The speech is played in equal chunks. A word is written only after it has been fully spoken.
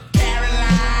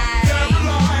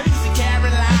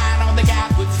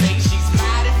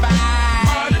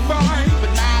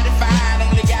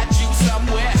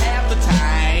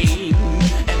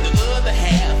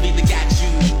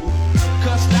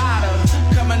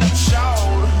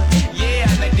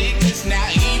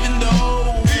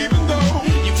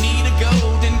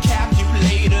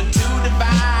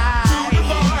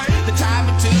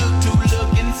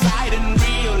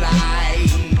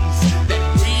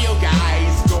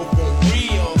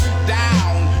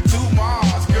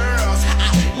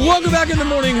Back in the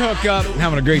morning hookup.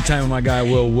 Having a great time with my guy,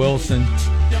 Will Wilson.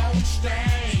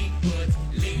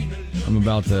 I'm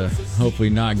about to hopefully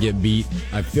not get beat.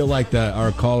 I feel like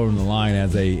our caller on the line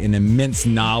has an immense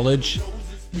knowledge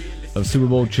of Super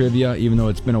Bowl trivia, even though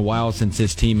it's been a while since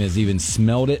his team has even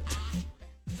smelled it.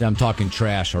 I'm talking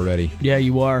trash already. Yeah,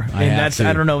 you are. And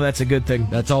I don't know if that's a good thing.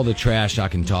 That's all the trash I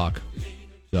can talk.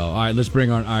 So, all right, let's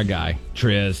bring on our guy,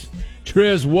 Triz.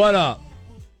 Triz, what up?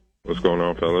 What's going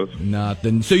on, fellas?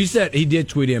 Nothing. So you said he did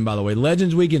tweet in, by the way.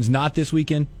 Legends Weekend's not this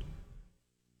weekend?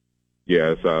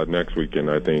 Yeah, it's next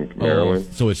weekend, I think, Maryland.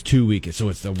 So it's 2 weekends. So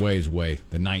it's a ways away,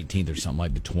 the 19th or something,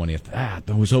 like the 20th. I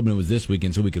was hoping it was this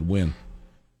weekend so we could win.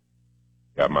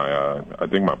 Yeah, I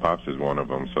think my pops is one of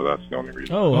them, so that's the only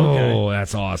reason. Oh, okay. Oh,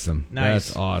 that's awesome. Nice.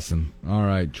 That's awesome. All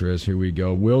right, Triz, here we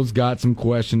go. Will's got some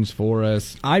questions for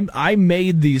us. I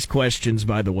made these questions,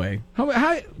 by the way.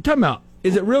 Time out.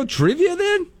 Is it real trivia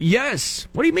then? Yes.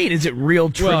 What do you mean, is it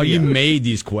real trivia? Well, you made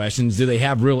these questions. Do they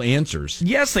have real answers?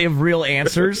 Yes, they have real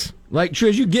answers. Like,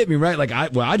 Triz, you get me, right? Like,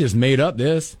 I just made up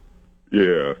this.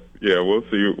 Yeah, we'll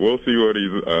see. We'll see what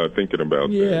he's thinking about.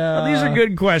 Yeah. These are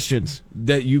good questions.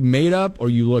 That you made up or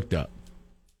you looked up?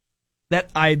 That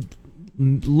I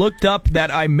looked up,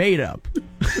 that I made up.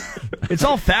 It's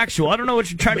all factual. I don't know what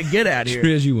you're trying to get at here.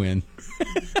 Triz, you win.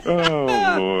 Oh,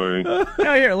 boy.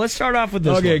 Now, here, let's start off with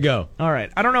this Okay, one. go. All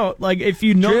right. I don't know, like, if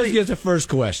you know... Triz gets the first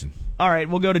question. All right,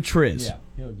 we'll go to Triz. Yeah,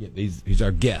 he'll get he's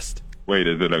our guest. Wait,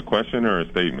 is it a question or a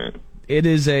statement? It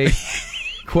is a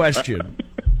question.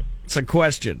 It's a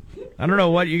question. I don't know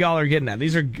what you all are getting at.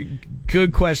 These are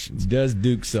good questions. Does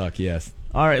Duke suck? Yes.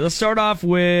 All right, let's start off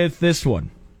with this one.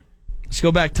 Let's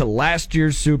go back to last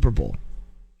year's Super Bowl.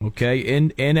 Okay,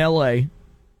 in L.A.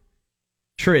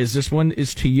 Triz, this one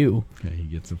is to you. Okay, he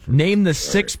gets the first. Name the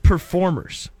 6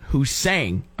 performers who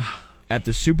sang at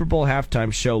the Super Bowl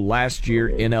halftime show last year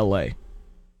in L.A.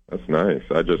 That's nice.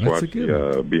 I just watched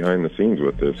the behind the scenes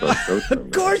with this on Showtime.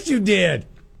 Of course you did.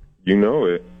 You know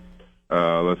it.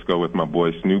 Let's go with my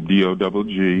boy Snoop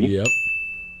D-O-double-G. Yep.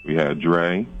 We had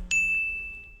Dre,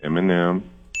 Eminem,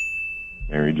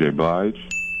 Mary J. Blige,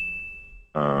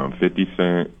 50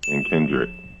 Cent, and Kendrick.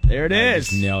 There it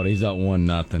is. Nailed it. He's up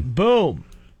 1-0. Boom.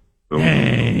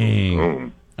 Dang.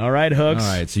 Boom. All right, Hooks. All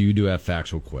right, so you do have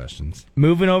factual questions.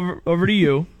 Moving over to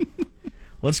you.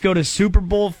 Let's go to Super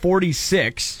Bowl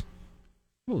 46.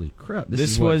 Holy crap.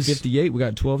 This is was 58. We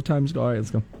got 12 times. All right,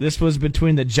 let's go. This was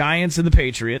between the Giants and the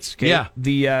Patriots. Okay? Yeah.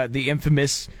 The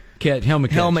infamous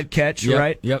helmet catch. Yep.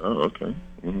 Right? Yep. Oh, okay.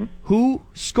 Mm-hmm. Who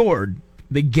scored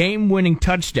the game-winning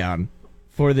touchdown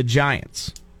for the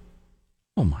Giants?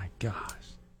 Oh, my gosh.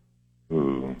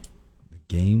 Ooh. The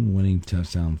game-winning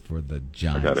touchdown for the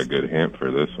Giants. I got a good hint for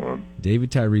this one.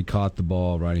 David Tyree caught the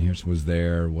ball. Rodney Harrison was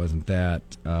there. Wasn't that...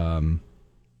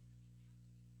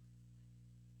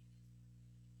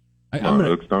 I'm gonna,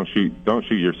 Hooks, don't shoot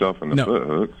yourself in the foot,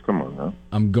 Hooks. Come on now.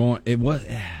 I'm going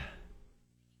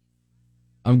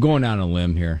out on a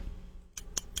limb here.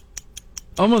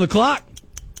 I'm on the clock.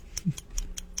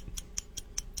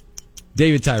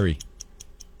 David Tyree.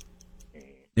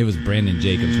 It was Brandon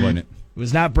Jacobs, wasn't it? It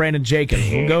was not Brandon Jacobs.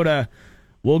 We'll go to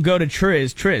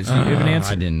Triz. Triz, you have an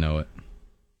answer? I didn't know it.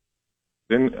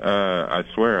 Then I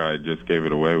swear I just gave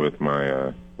it away with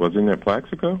my. Wasn't it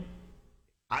Plaxico?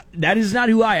 That is not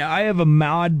who I have.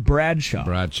 Ahmad Bradshaw.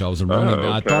 Bradshaw was a running back.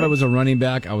 Okay. I thought it was a running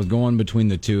back. I was going between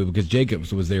the two because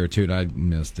Jacobs was there too, and I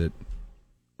missed it.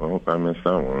 Well, I missed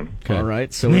that one. Okay. All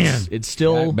right, so it's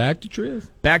still back to Triz.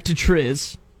 Back to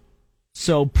Triz.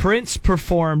 So Prince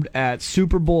performed at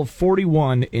Super Bowl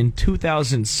 41 in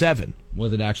 2007.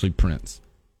 Was it actually Prince?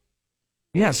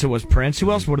 Yes, it was Prince.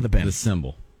 Who else would have been? The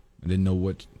symbol. I didn't know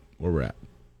where we're at.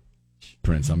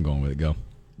 Prince, I'm going with it. Go.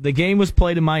 The game was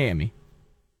played in Miami.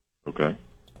 Okay.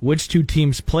 Which 2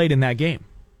 teams played in that game?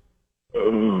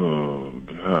 Oh,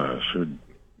 gosh.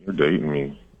 You're dating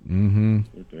me. Mm-hmm.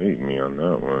 You're dating me on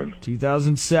that one.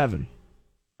 2007.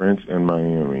 Prince and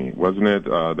Miami. Wasn't it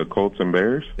the Colts and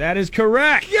Bears? That is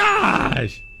correct.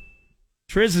 Gosh!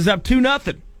 Triz is up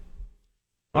 2-0.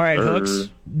 All right,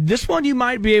 Hooks. This one you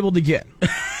might be able to get.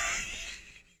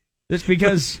 This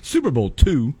because Super Bowl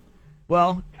 2.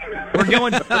 Well, we're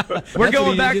going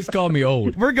back. Just call me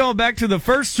old. We're going back to the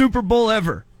first Super Bowl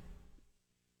ever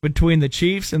between the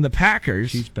Chiefs and the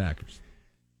Packers. Chiefs Packers.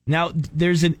 Now,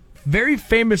 there's a very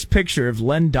famous picture of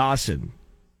Len Dawson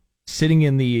sitting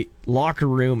in the locker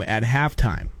room at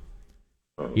halftime.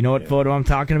 You know what photo I'm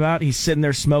talking about? He's sitting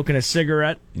there smoking a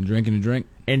cigarette and drinking a drink.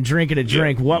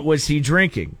 Yeah. What was he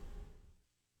drinking?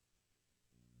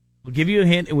 I'll give you a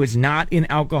hint. It was not an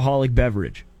alcoholic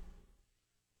beverage.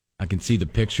 I can see the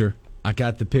picture. I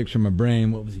got the picture in my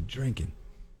brain. What was he drinking?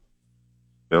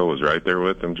 Bill was right there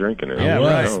with him drinking it. Yeah,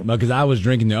 I right. was, because I was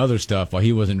drinking the other stuff while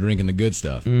he wasn't drinking the good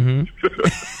stuff. Mm-hmm.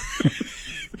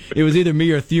 It was either me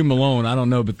or Thew Malone. I don't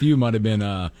know, but Thew might have been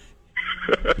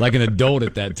like an adult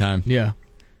at that time. Yeah.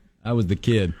 I was the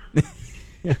kid.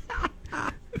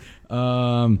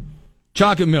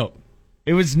 Chocolate milk.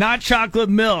 It was not chocolate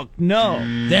milk. No.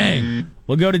 Dang.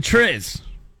 We'll go to Triz.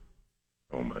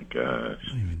 Oh my gosh. I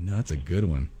don't even know. That's a good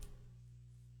one.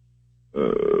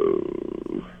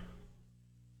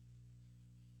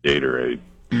 Gatorade.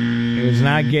 It was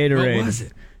not Gatorade. What was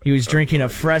it? He was drinking a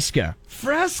Fresca.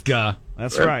 Fresca.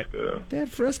 That's right. They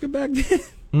had Fresca back then.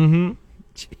 Mm-hmm.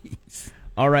 Jeez.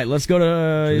 All right, let's go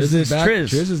to is this Triz?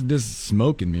 Triz is just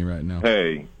smoking me right now.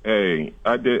 Hey,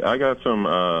 I got some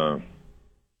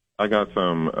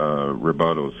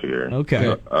rebuttals here.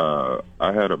 Okay.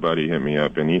 I had a buddy hit me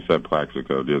up, and he said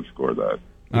Plaxico did score that.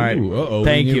 All right. Uh-oh.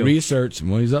 Thank We need you. Research.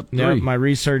 Well, he's up 3. Yeah, my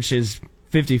research is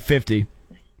 50-50.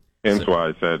 Hence why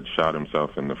I said shot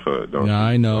himself in the foot. Don't Yeah, you?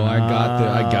 I know. I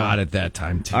got it that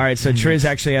time too. All right, so Triz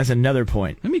actually has another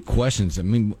point. How many questions? I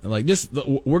mean, like, just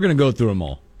we're gonna go through them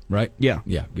all, right? Yeah.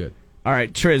 Yeah. Good. All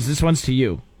right, Triz, this one's to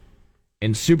you.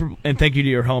 And thank you to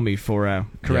your homie for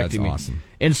correcting me. That's awesome.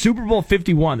 In Super Bowl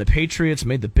 51, the Patriots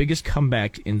made the biggest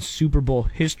comeback in Super Bowl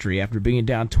history after being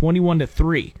down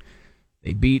 21-3.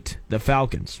 They beat the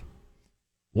Falcons.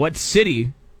 What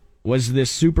city was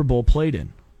this Super Bowl played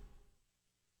in?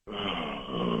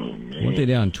 Weren't they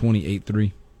down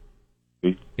 28-3?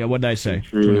 Yeah, what did I say?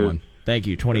 21. Thank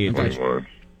you, 28-3. 21.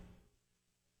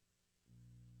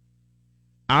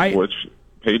 I. Which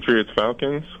Patriots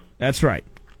Falcons? That's right.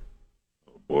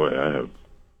 Boy, I have.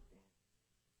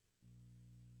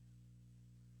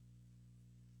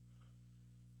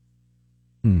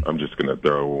 I'm just gonna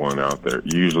throw one out there.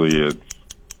 Usually it's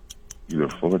either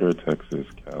Florida, Texas,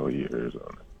 Cali,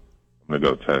 Arizona. I'm gonna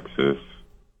go Texas.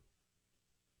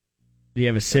 Do you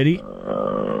have a city?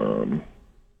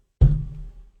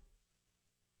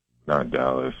 Not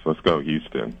Dallas. Let's go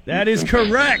Houston. That is Houston.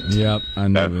 correct. Yep, I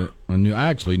knew it. I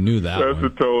actually knew that That's a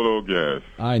one. total guess.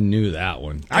 I knew that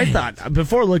one. I thought,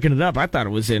 before looking it up, I thought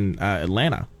it was in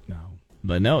Atlanta. No.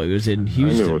 But no, it was in I knew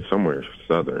Houston. it was somewhere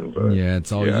southern, but Yeah,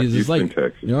 it's all. yeah, it's Houston, like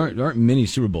Texas. there aren't many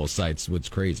Super Bowl sites. What's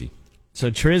crazy? So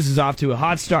Triz is off to a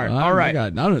hot start. All right.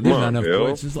 There's not Come on, enough Bill.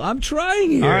 choices. I'm trying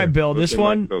here. All right, Bill. This Looking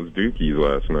one. like those Dookies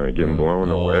last night getting blown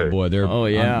Oh away. boy, they're. Oh,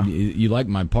 yeah. you like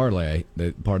my parlay?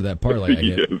 That part of that parlay I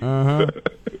hit. Yes. Uh-huh.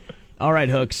 All right,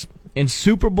 Hooks. In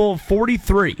Super Bowl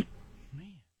 43,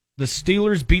 the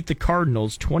Steelers beat the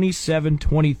Cardinals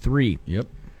 27-23. Yep.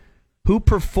 Who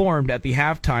performed at the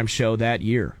halftime show that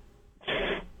year?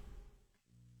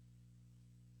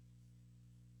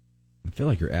 I feel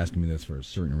like you're asking me this for a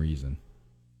certain reason.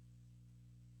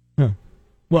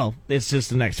 Well, it's just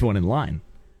the next one in line.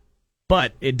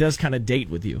 But it does kind of date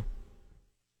with you.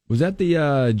 Was that the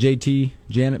JT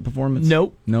Janet performance?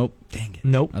 Nope. Nope. Dang it.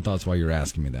 Nope. I thought that's why you were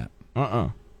asking me that.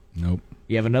 Nope.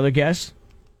 You have another guess?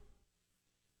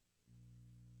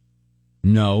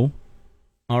 No.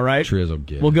 All right. Triz will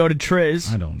get We'll it. go to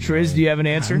Triz. I don't know. Triz, do you have an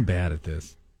answer? I'm bad at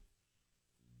this.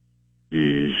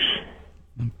 Yeesh.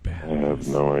 I'm bad. I have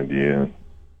no idea.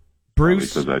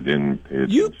 Bruce? Because I didn't pay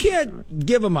attention. You can't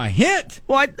give him a hint.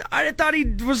 Well, I thought he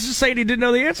was just saying he didn't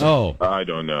know the answer. Oh. I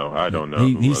don't know.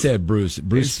 He Was said Bruce.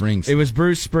 Bruce Springsteen. It was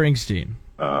Bruce Springsteen.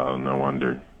 Oh, no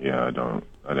wonder. Yeah, I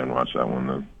didn't watch that one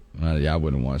then. Yeah, I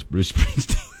wouldn't watch Bruce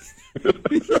Springsteen.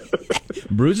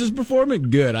 Bruce is performing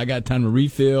good. I got time to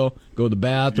refill, go to the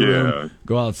bathroom,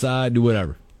 go outside, do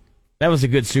whatever. That was a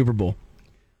good Super Bowl.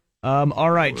 All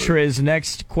right, Triz,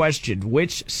 next question.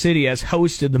 Which city has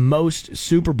hosted the most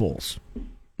Super Bowls?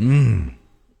 That's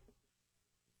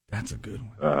a good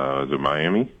one. Is it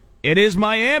Miami? It is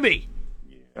Miami.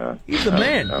 Yeah. He's the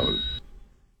man.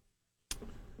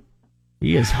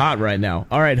 He is hot right now.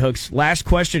 All right, Hooks, last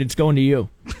question. It's going to you.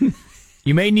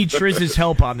 You may need Triz's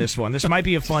help on this one. This might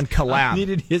be a fun I collab.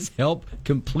 needed his help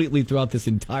completely throughout this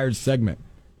entire segment.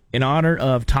 In honor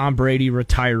of Tom Brady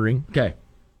retiring, Okay.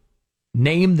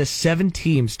 name the 7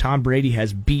 teams Tom Brady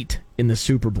has beat in the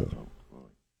Super Bowl.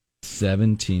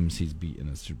 7 teams he's beat in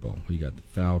the Super Bowl. You got the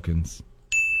Falcons.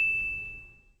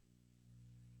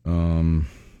 The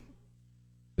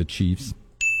Chiefs.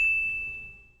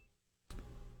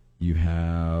 You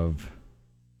have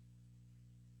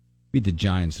beat the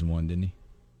Giants in one, didn't he?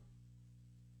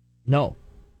 No.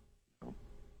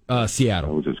 That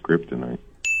Seattle. was his kryptonite.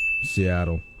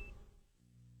 Seattle.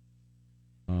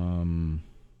 I'm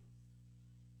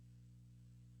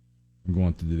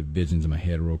going through the divisions in my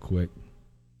head real quick.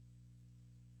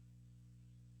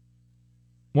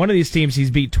 One of these teams he's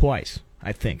beat twice,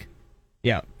 I think.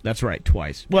 Yeah, that's right,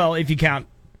 twice. Well, if you count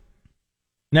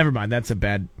Never mind. That's a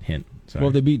bad hint. Sorry. Well,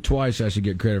 if they beat twice, I should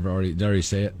get credit for already. Did I already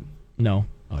say it? No.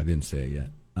 Oh, I didn't say it yet.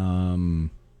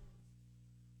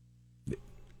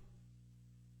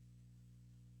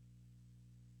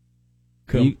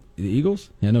 Cool. The Eagles?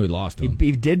 Yeah, I know he lost to them.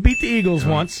 He did beat the Eagles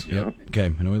once. Yep.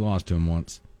 Okay, I know he lost to him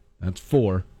once. That's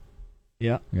 4.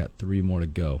 Yeah. I got 3 more to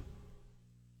go.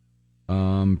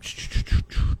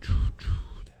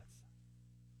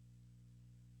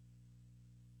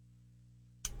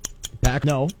 Packers.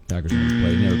 No. Packers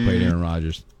never played Aaron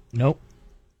Rodgers. Nope.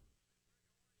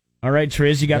 All right,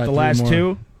 Triz, you got the 3 last more.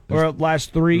 2 or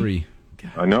last 3? 3.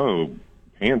 I know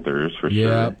Panthers for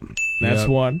Yep. sure. That's Yep.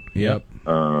 1. Yep.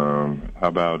 How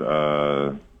about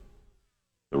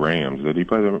the Rams? Did he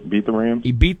beat the Rams?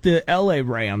 He beat the L.A.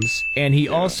 Rams, and he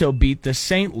also beat the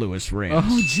St. Louis Rams.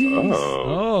 Oh, jeez. Oh.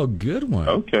 Oh, good one.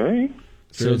 Okay.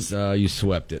 So it's, you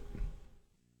swept it.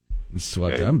 You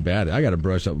swept it. I'm bad. I got to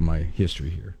brush up on my history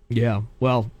here. Yeah.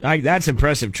 Well, that's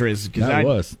impressive, Triz. That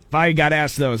was. If I got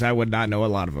asked those, I would not know a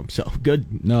lot of them. So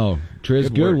good. No,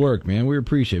 Triz, good work. work, man. We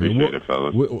appreciate it. Appreciate it,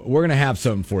 fellas. We're going to have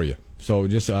something for you. So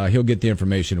just he'll get the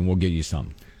information and we'll get you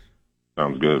something.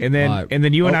 Sounds good. And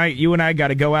then you and I got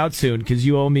to go out soon because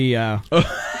you owe me yeah,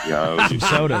 some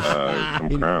sodas.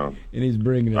 some Crown. And he's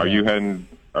bringing it. Are you heading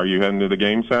to the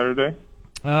game Saturday?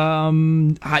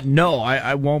 No,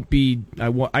 I won't be.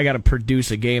 I got to produce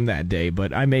a game that day,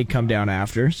 but I may come down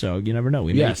after. So you never know.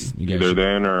 Yes, you guys Either should.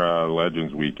 then or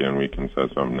Legends Weekend, we can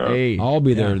set something up. Hey, I'll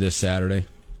be there this Saturday.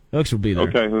 Hooks will be there.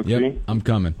 Okay, let's Yep, see. I'm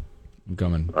coming.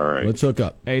 All right. Let's hook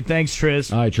up. Hey, thanks,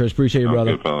 Triz. All right, Trish, appreciate you, Sounds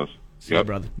brother. good, fellas. See you,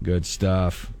 brother. Good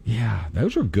stuff. Yeah,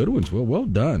 those were good ones. Well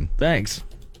done. Thanks.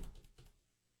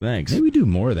 Maybe we do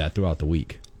more of that throughout the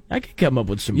week. I could come up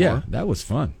with some Yeah, more. that was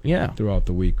fun. Yeah. Throughout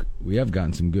the week. We have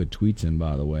gotten some good tweets in,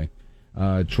 by the way.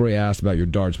 Troy asked about your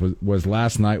darts. Was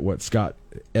last night what Scott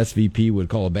SVP would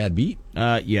call a bad beat?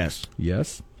 Yes.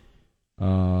 Yes.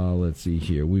 Let's see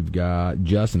here. We've got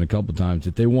Justin a couple times.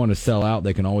 If they want to sell out,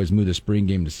 they can always move the spring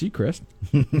game to Seacrest.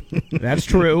 That's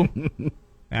true.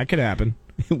 That could happen.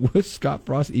 Was Scott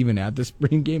Frost even at the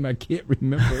spring game? I can't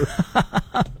remember.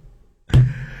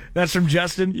 That's from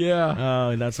Justin? Yeah.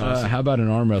 Oh, that's awesome. How about an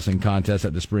arm wrestling contest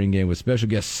at the spring game with special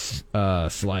guest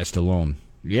Sly Stallone?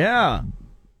 Yeah.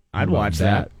 I'd watch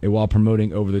that. And while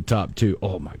promoting Over the Top 2.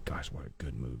 Oh, my gosh, what a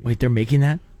good movie. Wait, they're making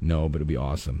that? No, but it'll be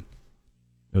awesome.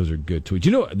 Those are good tweets.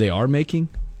 You know what they are making,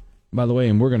 by the way,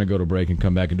 and we're going to go to break and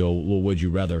come back and do a little Would You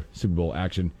Rather Super Bowl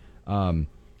action.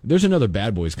 There's another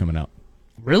Bad Boys coming out.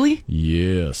 Really?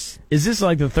 Yes. Is this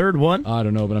like the third one? I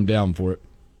don't know, but I'm down for it.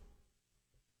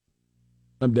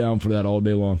 I'm down for that all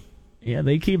day long. Yeah,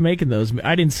 they keep making those.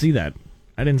 I didn't see that.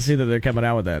 I didn't see that they're coming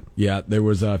out with that. Yeah, there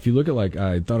was, if you look at, like,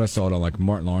 I thought I saw it on, like,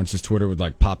 Martin Lawrence's Twitter, with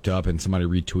like, popped up, and somebody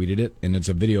retweeted it, and it's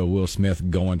a video of Will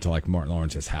Smith going to, like, Martin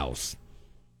Lawrence's house.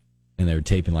 And they were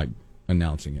taping, like,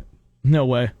 announcing it. No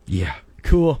way. Yeah.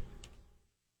 Cool.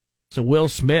 So Will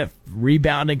Smith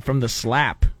rebounding from the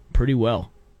slap pretty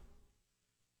well.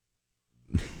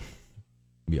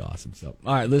 Be awesome. So,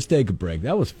 all right, let's take a break.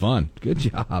 That was fun. Good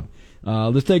job.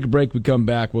 Let's take a break. We come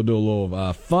back. We'll do a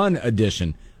little fun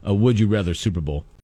edition of Would You Rather Super Bowl.